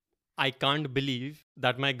I can't believe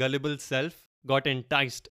that my gullible self got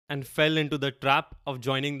enticed and fell into the trap of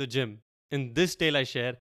joining the gym. In this tale, I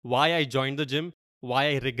share why I joined the gym, why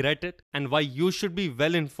I regret it, and why you should be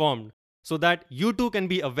well informed so that you too can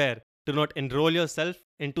be aware to not enroll yourself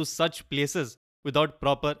into such places without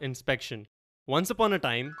proper inspection. Once upon a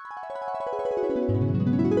time,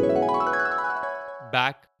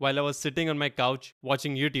 back while I was sitting on my couch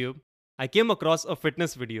watching YouTube, I came across a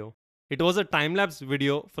fitness video. It was a time lapse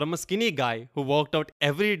video from a skinny guy who worked out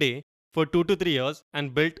every day for 2 to 3 years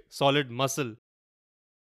and built solid muscle.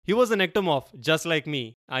 He was an ectomorph just like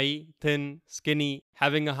me, i.e., thin, skinny,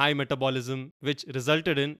 having a high metabolism, which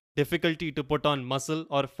resulted in difficulty to put on muscle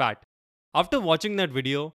or fat. After watching that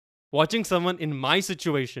video, watching someone in my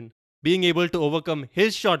situation being able to overcome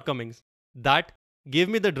his shortcomings, that gave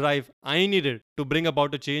me the drive I needed to bring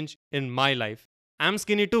about a change in my life. I'm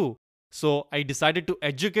skinny too, so I decided to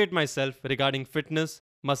educate myself regarding fitness,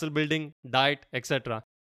 muscle building, diet, etc.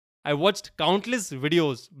 I watched countless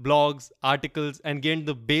videos, blogs, articles, and gained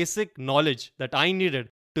the basic knowledge that I needed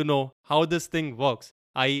to know how this thing works,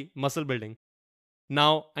 i.e., muscle building.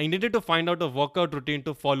 Now, I needed to find out a workout routine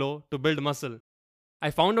to follow to build muscle.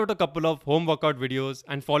 I found out a couple of home workout videos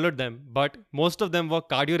and followed them, but most of them were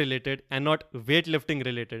cardio related and not weightlifting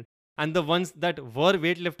related. And the ones that were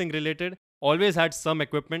weightlifting related always had some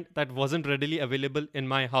equipment that wasn't readily available in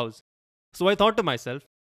my house. So I thought to myself,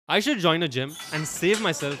 I should join a gym and save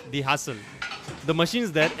myself the hassle. The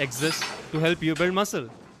machines there exist to help you build muscle.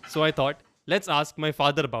 So I thought, let's ask my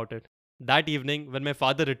father about it. That evening, when my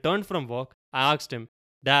father returned from work, I asked him,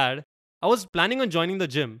 Dad, I was planning on joining the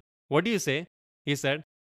gym. What do you say? He said,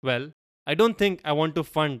 Well, I don't think I want to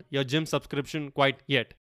fund your gym subscription quite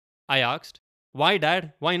yet. I asked, Why,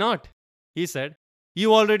 Dad? Why not? He said,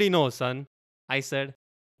 You already know, son. I said,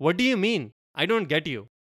 What do you mean? I don't get you.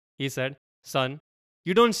 He said, Son,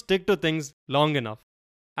 you don't stick to things long enough.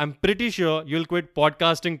 I'm pretty sure you'll quit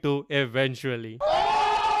podcasting too eventually.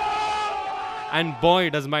 And boy,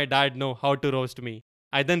 does my dad know how to roast me.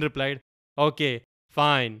 I then replied, Okay,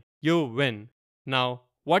 fine, you win. Now,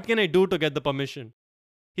 what can I do to get the permission?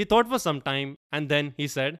 He thought for some time and then he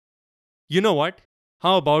said, You know what?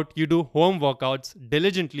 How about you do home workouts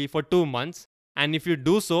diligently for 2 months, and if you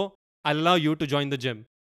do so, I'll allow you to join the gym.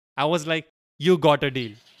 I was like, You got a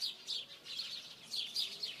deal.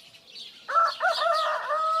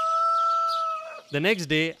 The next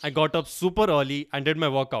day, I got up super early and did my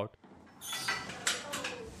workout.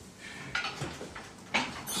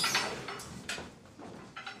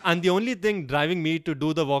 And the only thing driving me to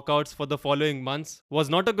do the workouts for the following months was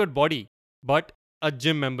not a good body, but a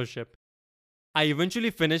gym membership. I eventually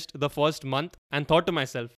finished the first month and thought to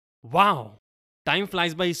myself, wow, time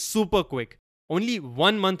flies by super quick. Only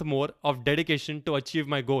 1 month more of dedication to achieve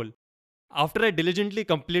my goal. After I diligently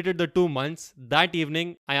completed the 2 months, that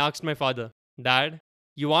evening I asked my father, Dad,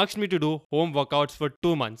 you asked me to do home workouts for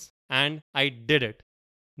 2 months and I did it.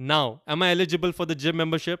 Now, am I eligible for the gym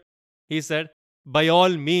membership? He said, By all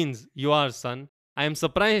means, you are, son. I am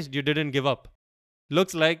surprised you didn't give up.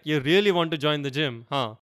 Looks like you really want to join the gym,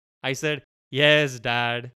 huh? I said, Yes,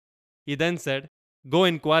 Dad. He then said, Go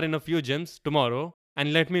inquire in a few gyms tomorrow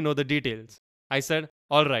and let me know the details. I said,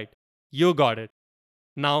 Alright, you got it.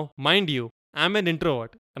 Now, mind you, I'm an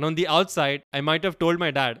introvert, and on the outside, I might have told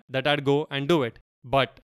my dad that I'd go and do it.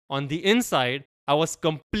 But on the inside, I was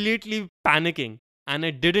completely panicking and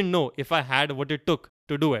I didn't know if I had what it took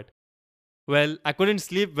to do it. Well, I couldn't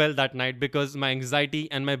sleep well that night because my anxiety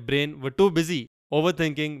and my brain were too busy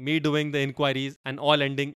overthinking me doing the inquiries and all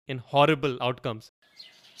ending in horrible outcomes.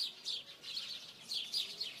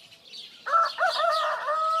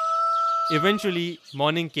 Eventually,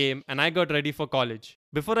 morning came and I got ready for college.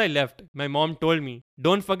 Before I left, my mom told me,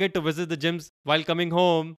 Don't forget to visit the gyms while coming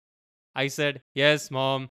home. I said, Yes,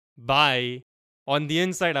 mom, bye. On the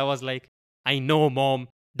inside, I was like, I know, mom,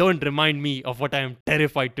 don't remind me of what I am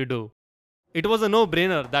terrified to do. It was a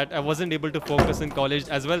no-brainer that I wasn't able to focus in college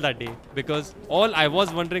as well that day because all I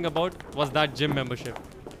was wondering about was that gym membership.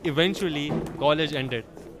 Eventually, college ended.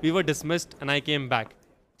 We were dismissed and I came back.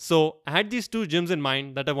 So, I had these 2 gyms in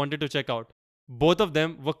mind that I wanted to check out. Both of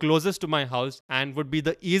them were closest to my house and would be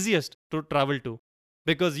the easiest to travel to.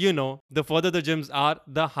 Because the further the gyms are,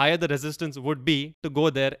 the higher the resistance would be to go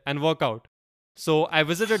there and work out. So I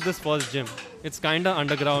visited this first gym. It's kinda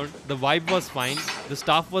underground, the vibe was fine, the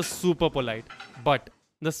staff was super polite, but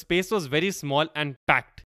the space was very small and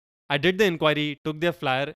packed. I did the inquiry, took their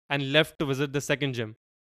flyer and left to visit the second gym.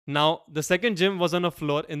 Now, the second gym was on a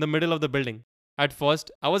floor in the middle of the building. At first,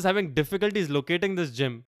 I was having difficulties locating this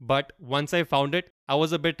gym, but once I found it, I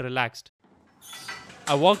was a bit relaxed.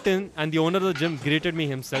 I walked in and the owner of the gym greeted me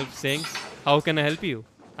himself saying, "How can I help you?"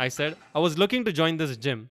 I said, "I was looking to join this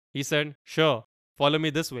gym." He said, "Sure, follow me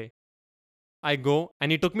this way." I go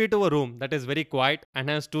and he took me to a room that is very quiet and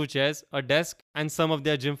has two chairs, a desk, and some of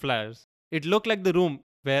their gym flyers. It looked like the room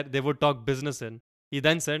where they would talk business in. He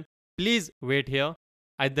then said, "Please wait here."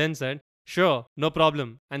 I then said, "Sure, no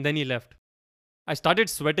problem," and then he left. I started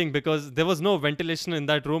sweating because there was no ventilation in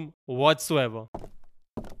that room whatsoever.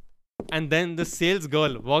 And then the sales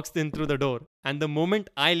girl walks in through the door. And the moment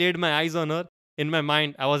I laid my eyes on her, in my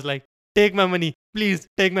mind, I was like, "Take my money, please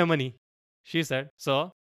take my money." She said,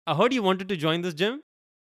 "Sir, I heard you wanted to join this gym."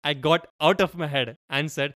 I got out of my head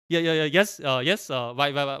and said, "Yeah, yes,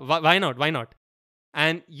 why not, why not?"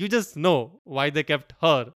 And you just know why they kept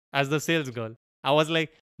her as the sales girl. I was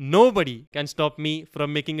like, nobody can stop me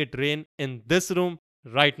from making it rain in this room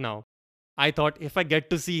right now. I thought if I get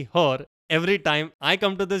to see her every time I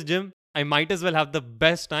come to this gym, I might as well have the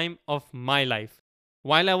best time of my life.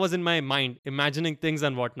 While I was in my mind imagining things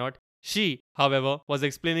and whatnot, she, however, was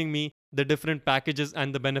explaining me the different packages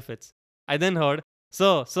and the benefits. I then heard,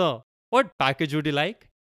 Sir, what package would you like?"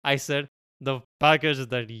 I said, "The package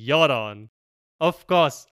that you're on." Of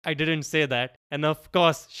course, I didn't say that, and of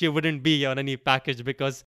course, she wouldn't be on any package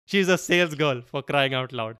because she's a sales girl, for crying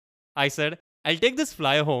out loud. I said, "I'll take this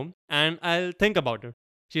flyer home and I'll think about it."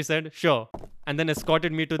 She said, "Sure," and then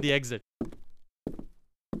escorted me to the exit.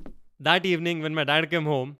 That evening, when my dad came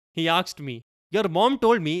home, he asked me, "Your mom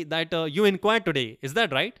told me that you inquired today, is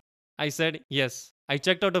that right?" I said, "Yes, I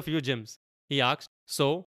checked out a few gyms." He asked,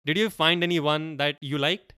 "So, did you find anyone that you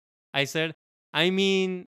liked?" I said,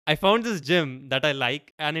 I found this gym that I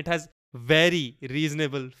like and it has very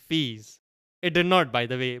reasonable fees." It did not, by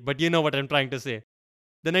the way, but you know what I'm trying to say.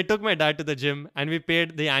 Then I took my dad to the gym and we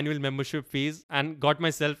paid the annual membership fees and got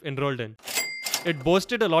myself enrolled in. It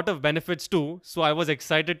boasted a lot of benefits too, so I was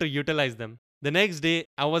excited to utilize them. The next day,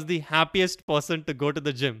 I was the happiest person to go to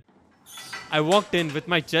the gym. I walked in with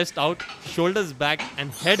my chest out, shoulders back,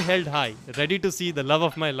 and head held high, ready to see the love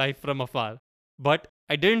of my life from afar. But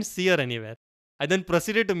I didn't see her anywhere. I then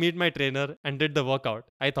proceeded to meet my trainer and did the workout.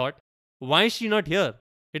 I thought, why is she not here?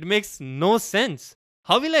 It makes no sense.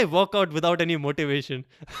 How will I work out without any motivation?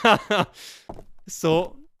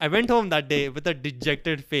 So I went home that day with a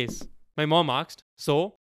dejected face. My mom asked,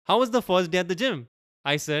 "So, how was the first day at the gym?"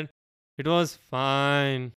 I said, "It was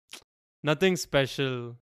fine. Nothing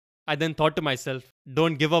special." I then thought to myself,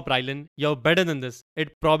 don't give up, Rylan. You're better than this.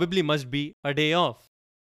 It probably must be a day off.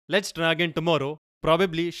 Let's try again tomorrow.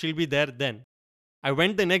 Probably she'll be there then. I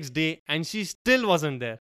went the next day and she still wasn't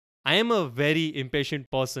there. I am a very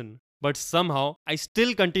impatient person, but somehow I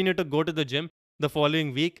still continued to go to the gym the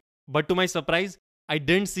following week. But to my surprise, I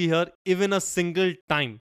didn't see her even a single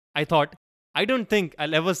time. I thought, I don't think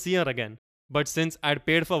I'll ever see her again. But since I'd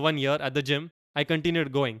paid for 1 year at the gym, I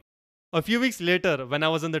continued going. A few weeks later, when I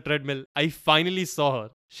was on the treadmill, I finally saw her.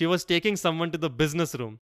 She was taking someone to the business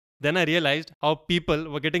room. Then I realized how people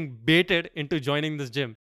were getting baited into joining this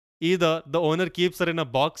gym. Either the owner keeps her in a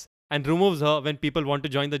box and removes her when people want to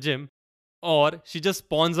join the gym, or she just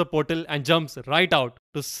spawns a portal and jumps right out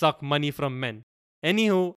to suck money from men.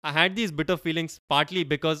 Anywho, I had these bitter feelings partly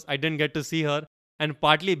because I didn't get to see her and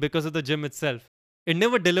partly because of the gym itself. It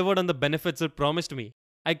never delivered on the benefits it promised me.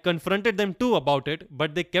 I confronted them too about it,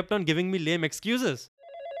 but they kept on giving me lame excuses.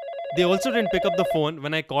 They also didn't pick up the phone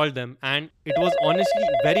when I called them, and it was honestly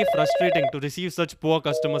very frustrating to receive such poor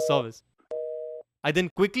customer service. I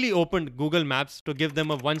then quickly opened Google Maps to give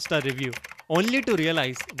them a 1-star review, only to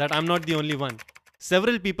realize that I'm not the only one.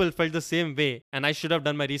 Several people felt the same way, and I should have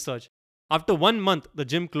done my research. After 1 month, the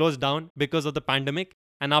gym closed down because of the pandemic,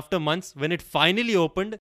 and after months, when it finally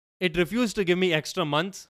opened, it refused to give me extra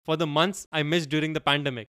months for the months I missed during the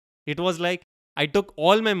pandemic. It was like I took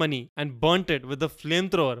all my money and burnt it with a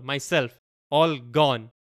flamethrower myself, all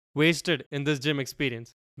gone, wasted in this gym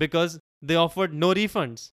experience because they offered no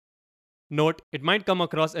refunds. Note, it might come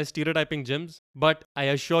across as stereotyping gyms, but I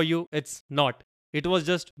assure you it's not. It was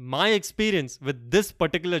just my experience with this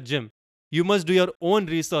particular gym. You must do your own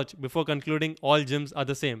research before concluding all gyms are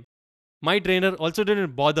the same. My trainer also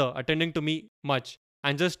didn't bother attending to me much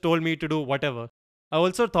and just told me to do whatever. I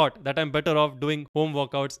also thought that I'm better off doing home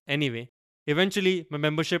workouts anyway. Eventually, my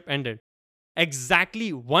membership ended.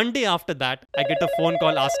 Exactly 1 day after that, I get a phone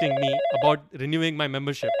call asking me about renewing my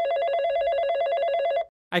membership.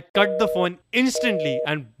 I cut the phone instantly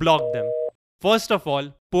and blocked them. First of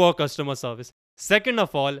all, poor customer service. Second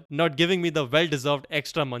of all, not giving me the well-deserved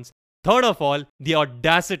extra months. Third of all, the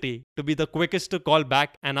audacity to be the quickest to call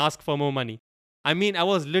back and ask for more money. I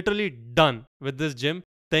was literally done with this gym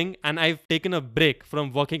thing and I've taken a break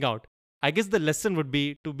from working out. I guess the lesson would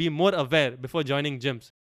be to be more aware before joining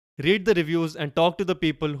gyms. Read the reviews and talk to the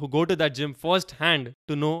people who go to that gym firsthand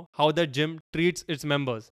to know how that gym treats its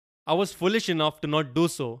members. I was foolish enough to not do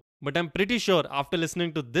so, but I'm pretty sure after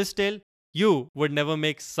listening to this tale, you would never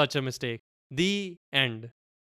make such a mistake. The end.